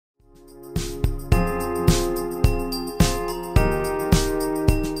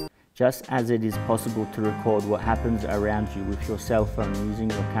Just as it is possible to record what happens around you with your cell phone using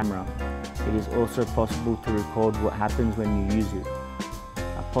your camera, it is also possible to record what happens when you use it.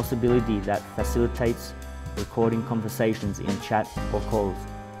 A possibility that facilitates recording conversations in chat or calls.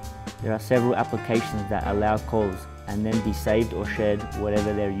 There are several applications that allow calls and then be saved or shared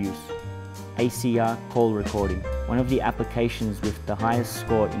whatever their use. ACR call recording. One of the applications with the highest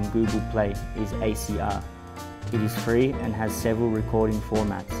score in Google Play is ACR. It is free and has several recording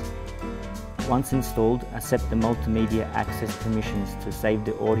formats. Once installed, accept the multimedia access permissions to save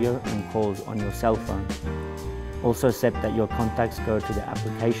the audio and calls on your cell phone. Also accept that your contacts go to the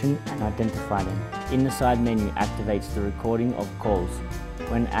application and identify them. In the side menu activates the recording of calls.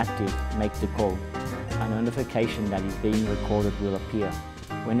 When active, make the call. A notification that is being recorded will appear.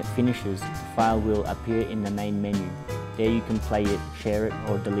 When it finishes, the file will appear in the main menu. There you can play it, share it,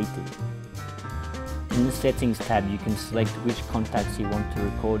 or delete it. In the Settings tab, you can select which contacts you want to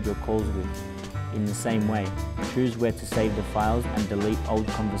record your calls with. In the same way, choose where to save the files and delete old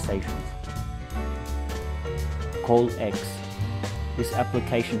conversations. Call X. This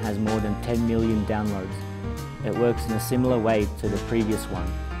application has more than 10 million downloads. It works in a similar way to the previous one.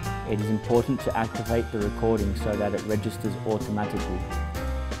 It is important to activate the recording so that it registers automatically.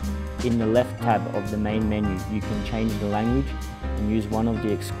 In the left tab of the main menu, you can change the language and use one of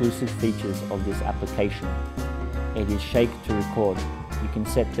the exclusive features of this application. It is Shake to Record. You can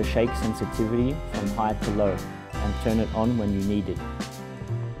set the shake sensitivity from high to low and turn it on when you need it.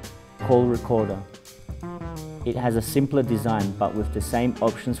 Call Recorder. It has a simpler design but with the same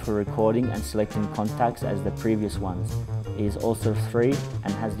options for recording and selecting contacts as the previous ones. It is also free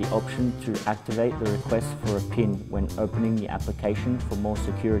and has the option to activate the request for a PIN when opening the application for more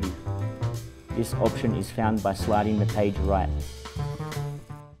security. This option is found by sliding the page right.